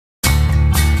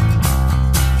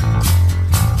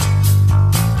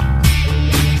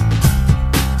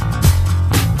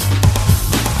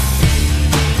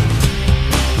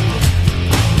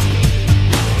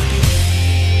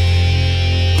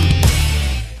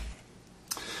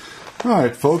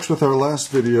Alright folks, with our last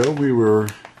video we were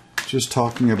just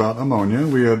talking about ammonia.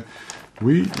 We had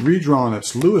redrawn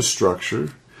its Lewis structure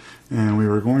and we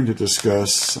were going to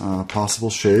discuss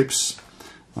possible shapes,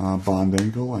 bond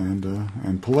angle,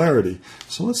 and polarity.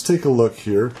 So let's take a look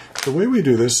here. The way we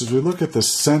do this is we look at the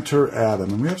center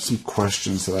atom, and we have some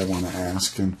questions that I want to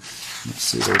ask, and let's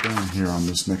see, they're down here on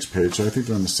this next page. So I think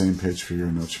they're on the same page for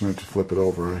your notes. You might have to flip it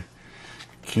over. I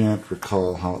can't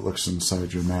recall how it looks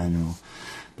inside your manual.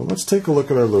 But let's take a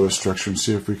look at our Lewis structure and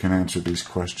see if we can answer these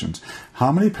questions.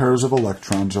 How many pairs of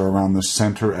electrons are around the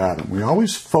center atom? We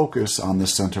always focus on the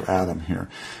center atom here.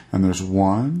 And there's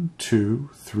 1, 2,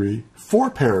 3, 4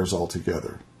 pairs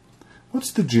altogether. What's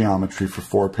the geometry for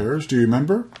 4 pairs? Do you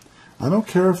remember? I don't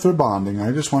care if they're bonding.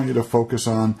 I just want you to focus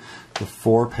on the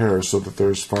 4 pairs so that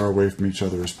they're as far away from each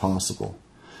other as possible.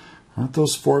 Aren't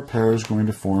those 4 pairs going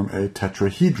to form a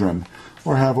tetrahedron,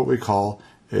 or have what we call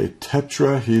a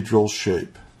tetrahedral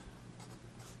shape?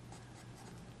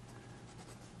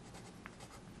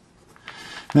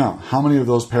 Now, how many of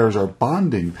those pairs are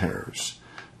bonding pairs?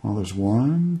 Well, there's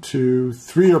 1, 2,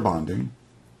 3 are bonding.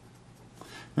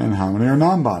 And how many are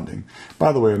non-bonding?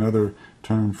 By the way, another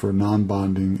term for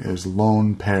non-bonding is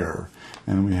lone pair.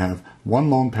 And we have 1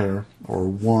 lone pair or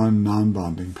 1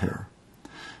 non-bonding pair.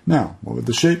 Now, what would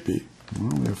the shape be? Well,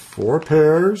 we have 4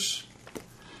 pairs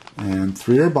and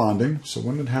 3 are bonding. So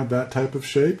wouldn't it have that type of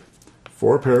shape?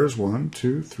 4 pairs, 1,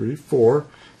 2, 3, 4.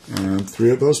 And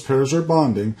 3 of those pairs are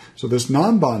bonding. So this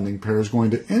non-bonding pair is going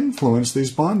to influence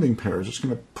these bonding pairs. It's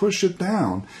going to push it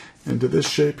down into this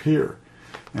shape here.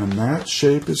 And that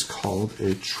shape is called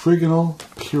a trigonal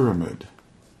pyramid.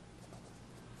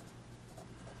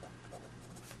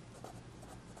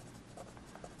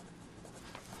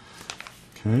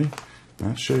 Okay,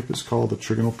 that shape is called the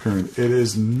trigonal pyramid. It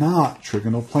is not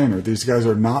trigonal planar. These guys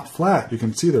are not flat. You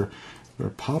can see they're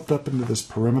popped up into this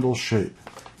pyramidal shape.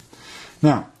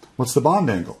 Now, what's the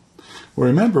bond angle? Well,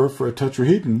 remember, for a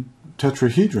tetrahedron,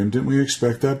 didn't we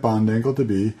expect that bond angle to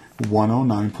be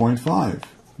 109.5?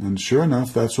 And sure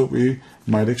enough, that's what we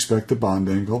might expect the bond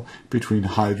angle between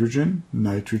hydrogen,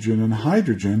 nitrogen, and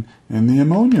hydrogen in the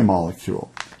ammonia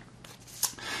molecule.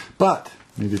 But,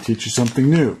 I need to teach you something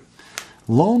new.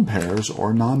 Lone pairs,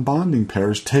 or non-bonding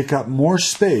pairs, take up more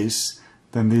space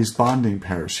than these bonding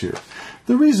pairs here.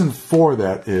 The reason for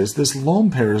that is this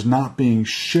lone pair is not being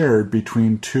shared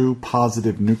between 2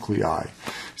 positive nuclei.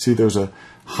 See, there's a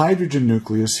hydrogen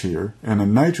nucleus here and a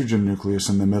nitrogen nucleus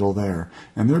in the middle there,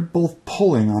 and they're both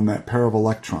pulling on that pair of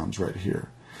electrons right here.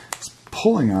 It's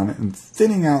pulling on it and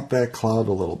thinning out that cloud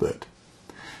a little bit.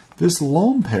 This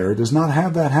lone pair does not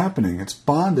have that happening. It's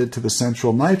bonded to the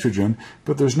central nitrogen,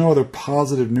 but there's no other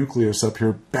positive nucleus up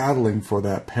here battling for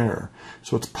that pair.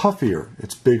 So it's puffier,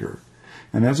 it's bigger.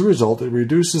 And as a result, it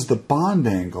reduces the bond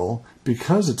angle,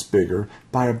 because it's bigger,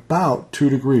 by about 2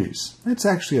 degrees. It's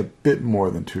actually a bit more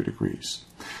than 2 degrees.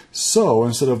 So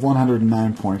instead of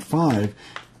 109.5,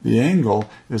 the angle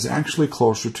is actually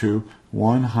closer to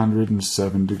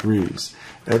 107 degrees.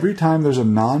 Every time there's a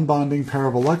non-bonding pair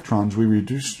of electrons, we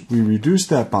reduce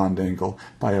that bond angle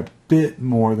by a bit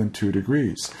more than 2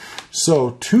 degrees.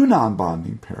 So 2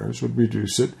 non-bonding pairs would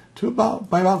reduce it to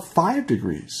by about 5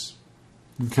 degrees.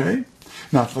 Okay?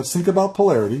 Now, let's think about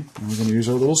polarity. And we're going to use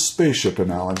our little spaceship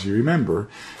analogy. Remember,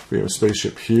 we have a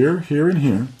spaceship here, here, and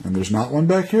here, and there's not one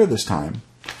back here this time.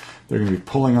 They're going to be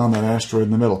pulling on that asteroid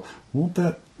in the middle. Won't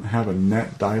that have a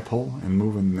net dipole and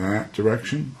move in that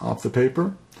direction off the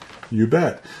paper? You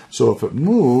bet. So if it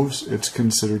moves, it's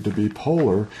considered to be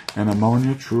polar, and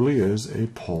ammonia truly is a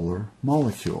polar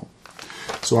molecule.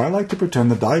 So I like to pretend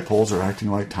the dipoles are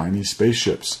acting like tiny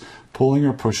spaceships, pulling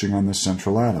or pushing on the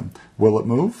central atom. Will it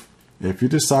move? If you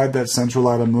decide that central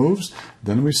atom moves,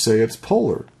 then we say it's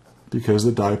polar, because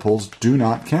the dipoles do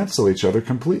not cancel each other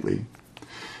completely.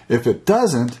 If it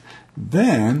doesn't,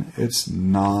 then it's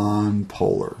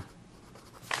non-polar.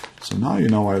 So now you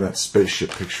know why that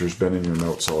spaceship picture has been in your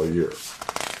notes all year.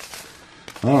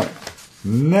 All right,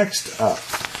 next up,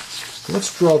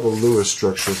 let's draw the Lewis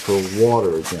structure for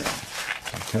water again.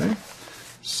 Okay,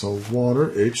 so water,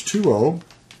 H2O.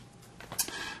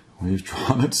 We've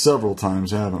drawn it several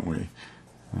times, haven't we?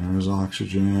 There's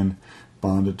oxygen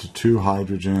bonded to 2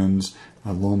 hydrogens,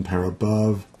 a lone pair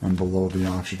above and below the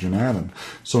oxygen atom.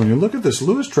 So when you look at this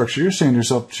Lewis structure, you're saying to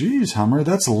yourself, geez, Hummer,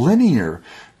 that's linear.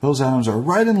 Those atoms are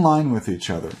right in line with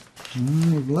each other.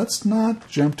 Let's not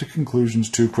jump to conclusions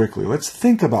too quickly. Let's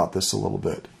think about this a little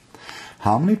bit.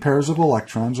 How many pairs of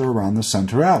electrons are around the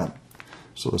center atom?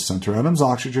 So the center atom's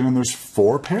oxygen, and there's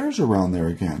 4 pairs around there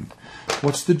again.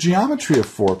 What's the geometry of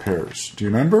 4 pairs? Do you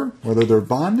remember? Whether they're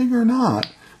bonding or not,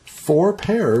 4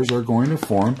 pairs are going to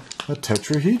form a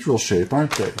tetrahedral shape,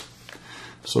 aren't they?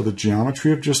 So the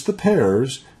geometry of just the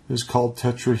pairs is called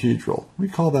tetrahedral. We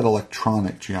call that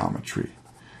electronic geometry.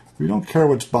 We don't care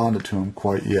what's bonded to them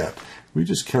quite yet. We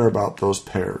just care about those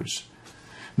pairs.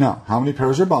 Now, how many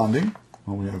pairs are bonding?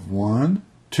 Well, we have 1,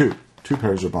 2. 2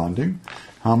 pairs are bonding.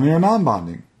 How many are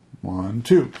non-bonding? 1,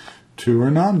 2. 2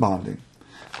 are non-bonding.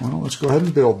 Well, let's go ahead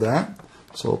and build that.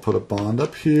 So we'll put a bond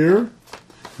up here,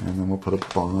 and then we'll put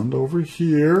a bond over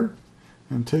here,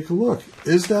 and take a look.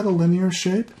 Is that a linear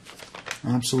shape?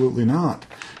 Absolutely not.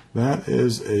 That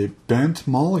is a bent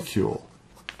molecule.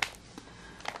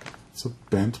 It's a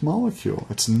bent molecule.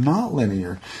 It's not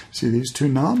linear. See, these 2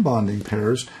 non-bonding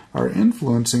pairs are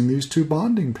influencing these 2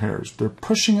 bonding pairs. They're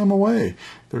pushing them away.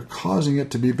 They're causing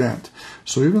it to be bent.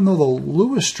 So even though the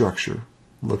Lewis structure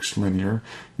looks linear,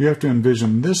 you have to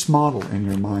envision this model in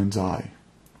your mind's eye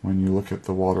when you look at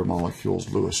the water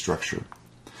molecule's Lewis structure.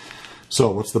 So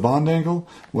what's the bond angle?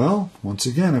 Well, once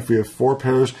again, if we have 4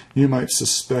 pairs, you might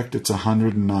suspect it's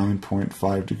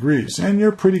 109.5 degrees. And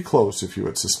you're pretty close if you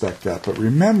would suspect that. But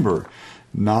remember,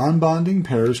 non-bonding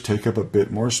pairs take up a bit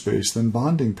more space than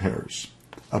bonding pairs.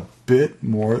 A bit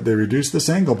more, they reduce this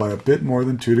angle by a bit more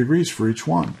than 2 degrees for each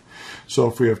one. So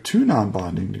if we have 2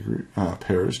 non-bonding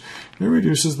pairs, it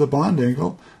reduces the bond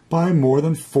angle by more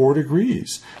than 4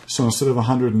 degrees. So instead of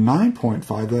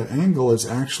 109.5, that angle is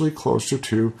actually closer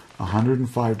to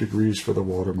 105 degrees for the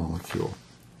water molecule.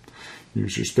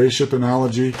 Use your spaceship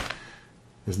analogy.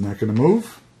 Isn't that going to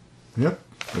move? Yep.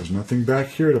 There's nothing back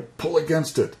here to pull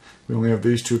against it. We only have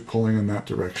these 2 pulling in that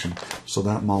direction. So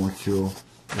that molecule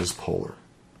is polar.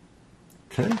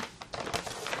 Okay?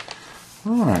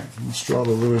 All right. Let's draw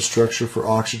the Lewis structure for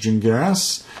oxygen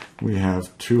gas. We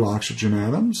have 2 oxygen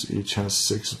atoms. Each has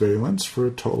 6 valence for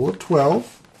a total of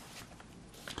 12.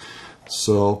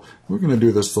 So we're going to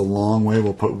do this the long way.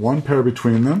 We'll put 1 pair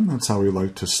between them. That's how we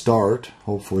like to start.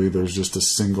 Hopefully there's just a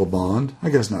single bond.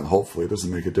 I guess not hopefully. It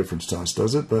doesn't make a difference to us,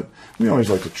 does it? But we always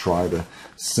like to try the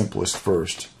simplest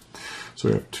first. So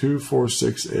we have 2, 4,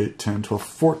 6, 8, 10, 12,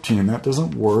 14. That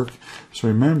doesn't work. So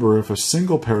remember, if a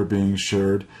single pair being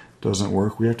shared doesn't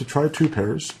work, we have to try 2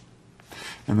 pairs.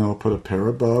 And then we'll put a pair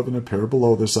above and a pair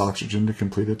below this oxygen to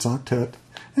complete its octet.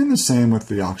 And the same with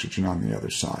the oxygen on the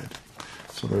other side.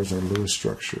 So there's our Lewis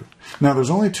structure. Now there's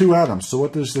only 2 atoms, so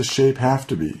what does this shape have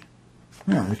to be?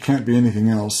 Yeah, it can't be anything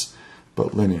else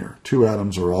but linear. 2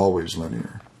 atoms are always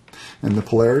linear. And the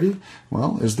polarity?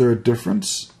 Well, is there a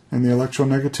difference in the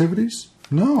electronegativities?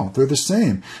 No, they're the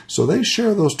same. So they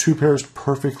share those 2 pairs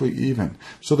perfectly even.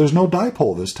 So there's no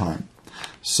dipole this time.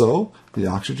 So the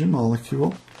oxygen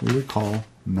molecule we would call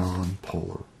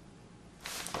nonpolar.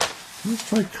 Let's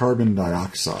try carbon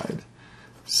dioxide,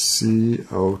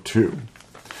 CO2.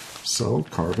 So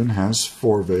carbon has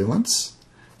 4 valence.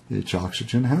 Each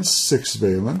oxygen has 6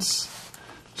 valence.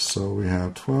 So we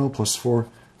have 12 plus 4,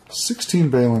 16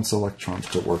 valence electrons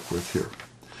to work with here.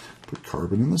 Put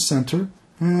carbon in the center,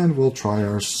 and we'll try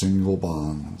our single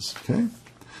bonds. Okay?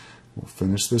 We'll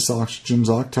finish this oxygen's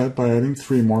octet by adding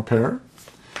 3 more pair.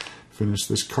 Finish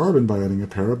this carbon by adding a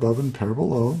pair above and pair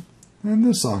below, and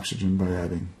this oxygen by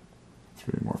adding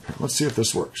 3 more pair. Let's see if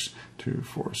this works. 2,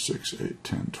 4, 6, 8,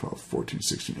 10, 12, 14,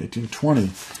 16, 18,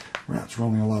 20. Rats, we're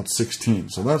only allowed 16,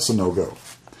 so that's a no-go.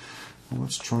 Well,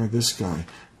 let's try this guy,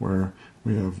 where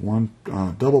we have 1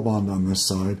 double bond on this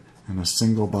side and a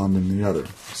single bond in the other.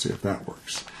 Let's see if that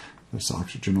works. This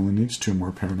oxygen only needs 2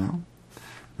 more pair now.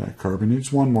 That carbon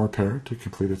needs 1 more pair to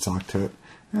complete its octet,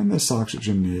 and this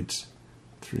oxygen needs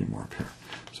 3 more pair.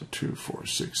 So 2, 4,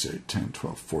 6, 8, 10,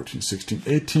 12, 14, 16,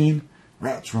 18.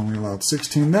 Rats, we're only allowed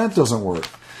 16. That doesn't work.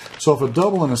 So if a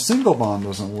double and a single bond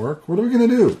doesn't work, what are we going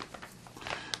to do?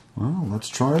 Well, let's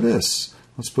try this.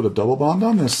 Let's put a double bond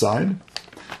on this side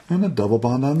and a double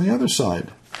bond on the other side.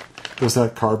 Does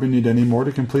that carbon need any more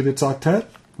to complete its octet?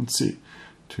 Let's see.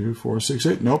 2, 4, 6,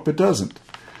 8. Nope, it doesn't.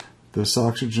 This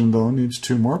oxygen, though, needs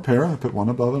 2 more pair. I put 1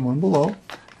 above and 1 below.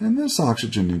 And this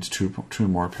oxygen needs 2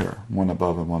 more pair, 1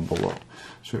 above and 1 below.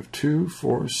 So we have 2,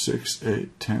 4, 6,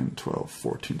 8, 10, 12,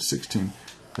 14, 16.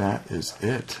 That is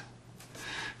it.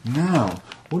 Now,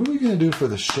 what are we going to do for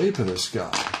the shape of this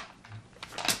guy?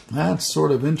 That's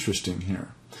sort of interesting here.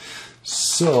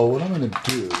 So what I'm going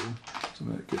to do is I'm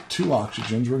going to get 2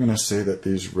 oxygens. We're going to say that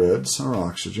these reds are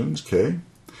oxygens, okay?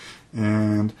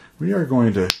 And we are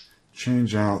going to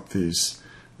change out these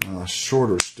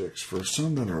shorter sticks for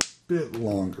some that are a bit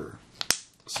longer.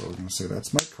 So we're going to say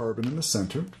that's my carbon in the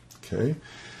center, okay?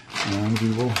 And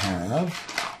we will have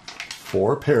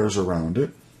 4 pairs around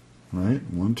it, right?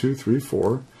 1, 2, 3,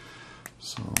 4.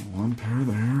 So 1 pair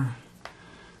there,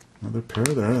 another pair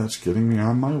there. That's getting me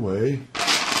on my way.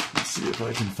 see if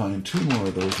I can find two more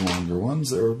of those longer ones.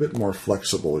 They're a bit more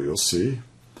flexible, you'll see.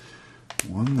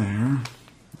 One there,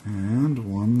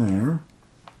 and one there.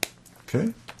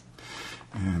 Okay.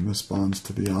 And this bonds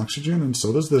to the oxygen, and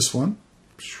so does this one.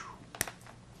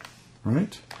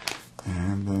 Right?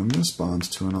 And then this bonds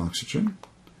to an oxygen,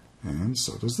 and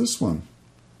so does this one.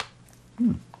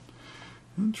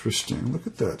 Interesting. Look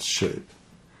at that shape.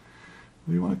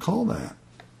 What do you want to call that?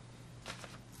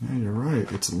 Yeah, you're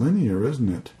right. It's linear,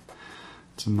 isn't it?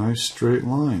 It's a nice straight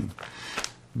line.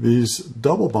 These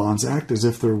double bonds act as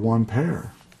if they're one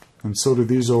pair, and so do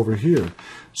these over here.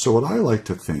 So what I like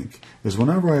to think is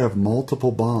whenever I have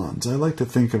multiple bonds, I like to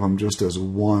think of them just as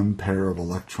one pair of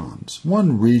electrons,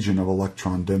 one region of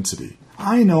electron density.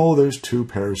 I know there's two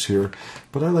pairs here,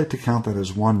 but I like to count that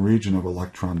as one region of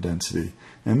electron density,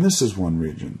 and this is one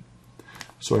region.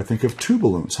 So I think of two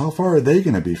balloons. How far are they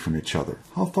going to be from each other?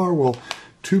 How far will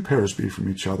two pairs be from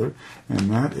each other?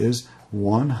 And that is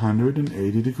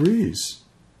 180 degrees.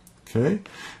 Okay?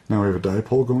 Now we have a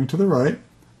dipole going to the right,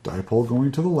 dipole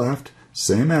going to the left,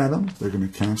 same atom. They're going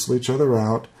to cancel each other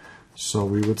out. So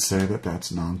we would say that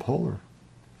that's nonpolar.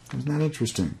 Isn't that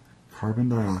interesting? Carbon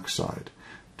dioxide,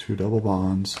 two double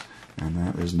bonds, and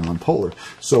that is nonpolar.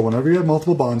 So whenever you have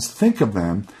multiple bonds, think of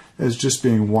them as just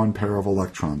being one pair of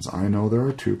electrons. I know there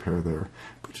are two pair there,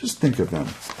 but just think of them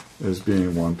as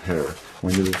being one pair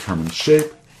when you determine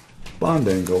shape, bond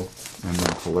angle, and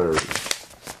then polarity.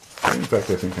 In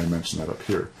fact, I think I mentioned that up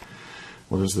here.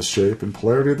 What is the shape and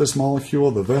polarity of this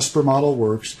molecule? The Vesper model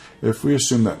works if we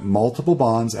assume that multiple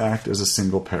bonds act as a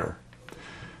single pair.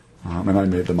 And I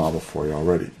made the model for you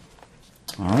already.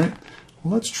 All right,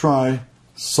 well, let's try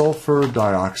sulfur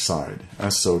dioxide,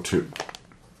 SO2.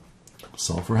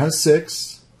 Sulfur has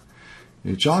 6.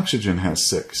 Each oxygen has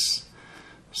 6.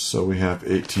 So we have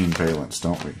 18 valence,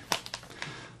 don't we?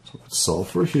 So put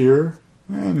sulfur here,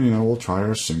 and we'll try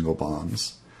our single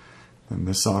bonds. Then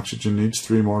this oxygen needs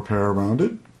 3 more pair around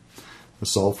it. The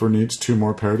sulfur needs 2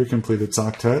 more pair to complete its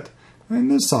octet, and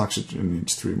this oxygen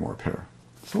needs 3 more pair.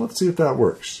 So let's see if that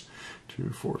works.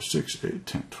 2, 4, 6, 8,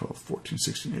 10, 12, 14,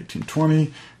 16, 18,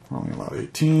 20. We're only allowed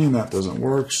 18. That doesn't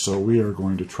work, so we are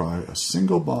going to try a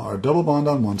single bond, or double bond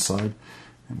on one side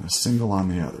and a single on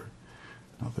the other.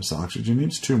 Now this oxygen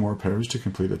needs 2 more pairs to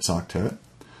complete its octet.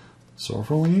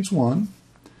 Sulfur only needs 1,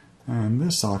 and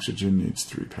this oxygen needs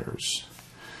 3 pairs.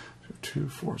 So 2,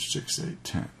 4, 6, 8,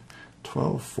 10,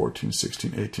 12, 14,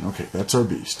 16, 18. Okay, that's our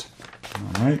beast.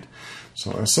 All right,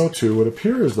 so SO2 would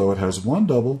appear as though it has 1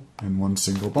 double and 1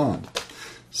 single bond.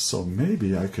 So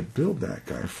maybe I could build that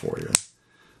guy for you.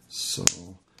 So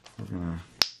we're going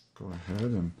to go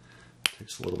ahead, and it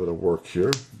takes a little bit of work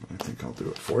here, but I think I'll do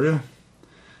it for you.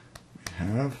 We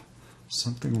have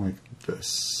something like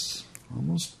this.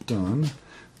 Almost done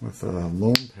with a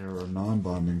lone pair or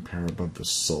non-bonding pair above the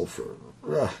sulfur.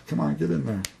 Ugh, come on, get in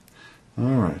there.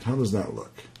 All right, how does that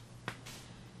look?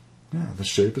 Yeah, the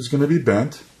shape is going to be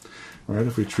bent. All right,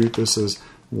 if we treat this as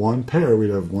one pair,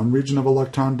 we'd have one region of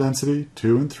electron density,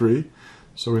 2 and 3.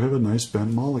 So we'd have a nice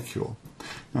bent molecule.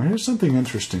 Now here's something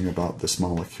interesting about this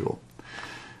molecule.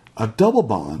 A double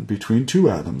bond between 2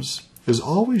 atoms is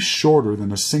always shorter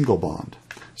than a single bond.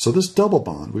 So this double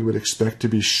bond we would expect to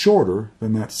be shorter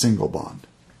than that single bond.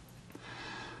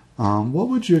 What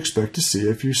would you expect to see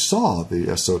if you saw the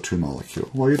SO2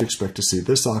 molecule? Well, you'd expect to see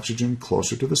this oxygen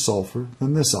closer to the sulfur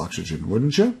than this oxygen,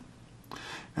 wouldn't you?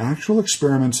 Actual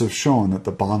experiments have shown that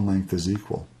the bond length is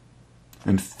equal.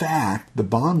 In fact, the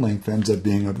bond length ends up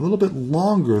being a little bit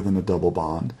longer than a double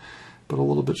bond, but a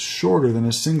little bit shorter than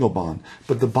a single bond.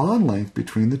 But the bond length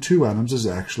between the 2 atoms is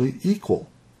actually equal.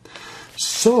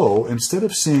 So instead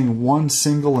of seeing 1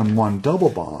 single and 1 double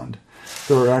bond,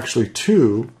 there are actually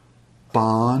 2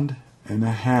 bond and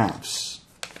a halves.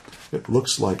 It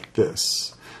looks like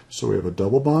this. So we have a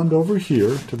double bond over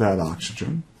here to that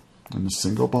oxygen, and a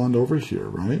single bond over here,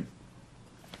 right?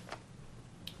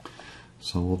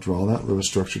 So we'll draw that Lewis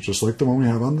structure just like the one we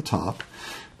have on the top.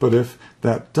 But if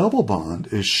that double bond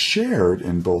is shared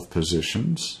in both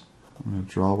positions, I'm going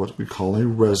to draw what we call a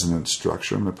resonance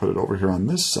structure. I'm going to put it over here on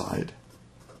this side.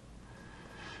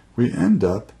 We end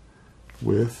up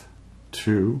with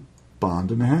 2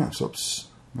 bond and a half. Oops,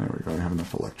 there we go. I have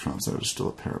enough electrons. There's still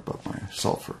a pair above my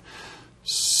sulfur.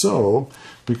 So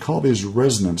we call these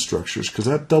resonance structures because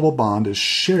that double bond is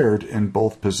shared in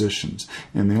both positions.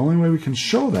 And the only way we can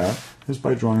show that is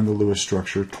by drawing the Lewis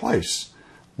structure twice.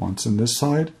 Once on this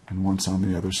side and once on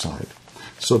the other side.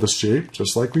 So the shape,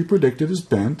 just like we predicted, is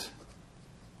bent.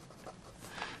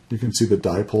 You can see the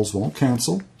dipoles won't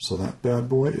cancel, so that bad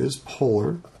boy is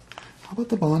polar. How about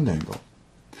the bond angle?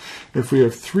 If we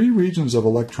have 3 regions of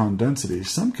electron density,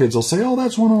 some kids will say, oh,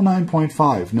 that's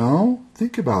 109.5. No,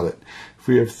 think about it. If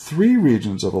we have 3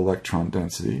 regions of electron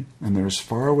density, and they're as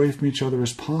far away from each other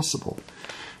as possible,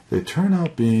 they turn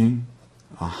out being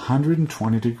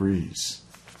 120 degrees.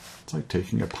 It's like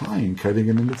taking a pie and cutting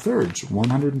it into thirds,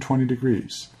 120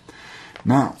 degrees.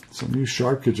 Now, some of you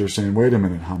sharp kids are saying, wait a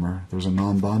minute, Hummer, there's a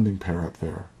non-bonding pair up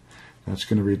there. That's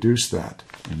going to reduce that.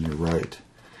 And you're right.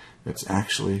 It's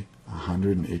actually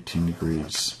 118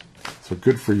 degrees. So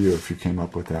good for you if you came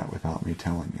up with that without me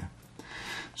telling you.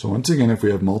 So once again, if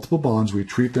we have multiple bonds, we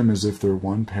treat them as if they're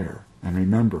one pair. And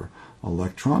remember,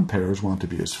 electron pairs want to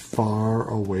be as far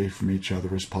away from each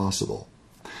other as possible.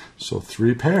 So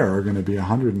 3 pair are going to be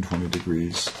 120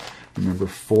 degrees. Remember,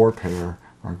 4 pair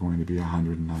are going to be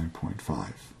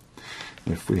 109.5.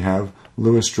 If we have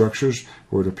Lewis structures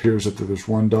where it appears that there's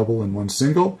one double and one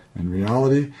single, in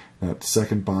reality, that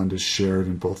second bond is shared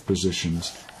in both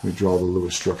positions. We draw the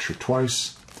Lewis structure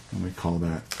twice, and we call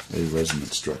that a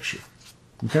resonance structure.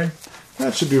 Okay?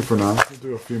 That should do for now. We'll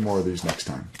do a few more of these next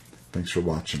time. Thanks for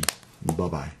watching.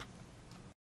 Bye-bye.